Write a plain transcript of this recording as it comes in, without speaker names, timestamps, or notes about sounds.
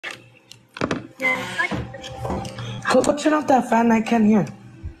Go turn off that fan. I can't hear.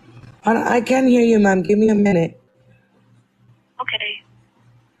 I can't hear you, ma'am. Give me a minute. Okay.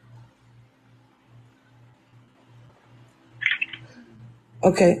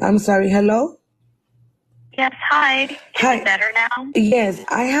 Okay, I'm sorry. Hello? Yes, hi. Is Hi. it better now? Yes,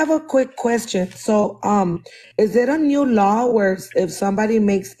 I have a quick question. So, is there a new law where if somebody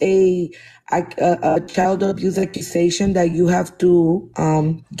makes a child abuse accusation that you have to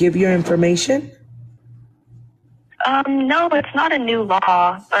give your information? No, it's not a new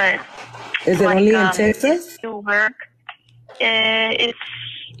law, but Is it only in Texas? if you work, it's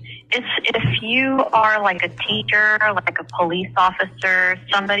if you are like a teacher, like a police officer,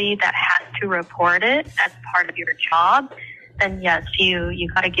 somebody that has to report it as part of your job, then yes, you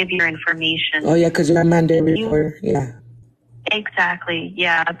got to give your information. Oh yeah, because you're a mandated reporter. Yeah. Exactly,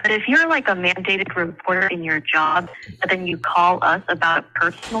 yeah. But if you're like a mandated reporter in your job, but then you call us about a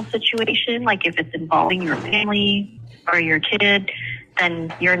personal situation, like if it's involving your family or your kid,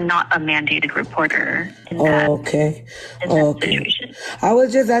 then you're not a mandated reporter in that situation. I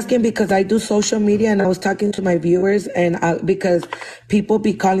was just asking because I do social media and I was talking to my viewers because people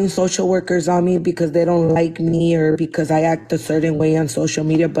be calling social workers on me because they don't like me or because I act a certain way on social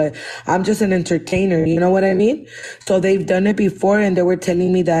media, but I'm just an entertainer, you know what I mean? So they've done it before and they were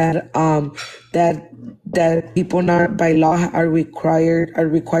telling me that that people not by law are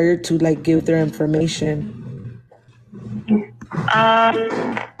required to like give their information.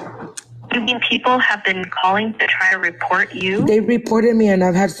 You mean people have been calling to try to report you? They reported me, and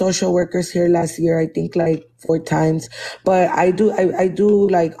I've had social workers here last year, I think like 4 times. But I do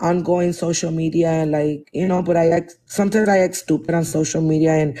like ongoing social media and like, you know, but sometimes I act stupid on social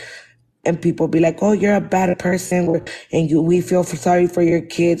media and people be like, oh, you're a bad person and we feel sorry for your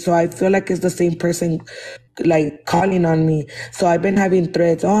kid. So I feel like it's the same person like calling on me. So I've been having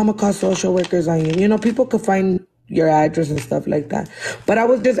threats. Oh, I'm gonna call social workers on you. You know, people could find your address and stuff like that. But I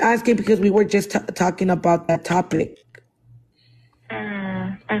was just asking because we were just talking about that topic.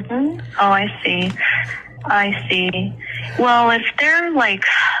 Mm-hmm. Oh, I see. I see. Well, if they're like,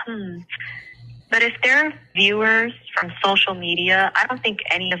 but if they're viewers from social media, I don't think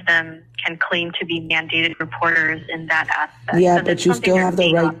any of them can claim to be mandated reporters in that aspect. Yeah, but you still have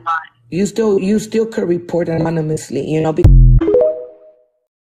the right. You still could report anonymously, you know, because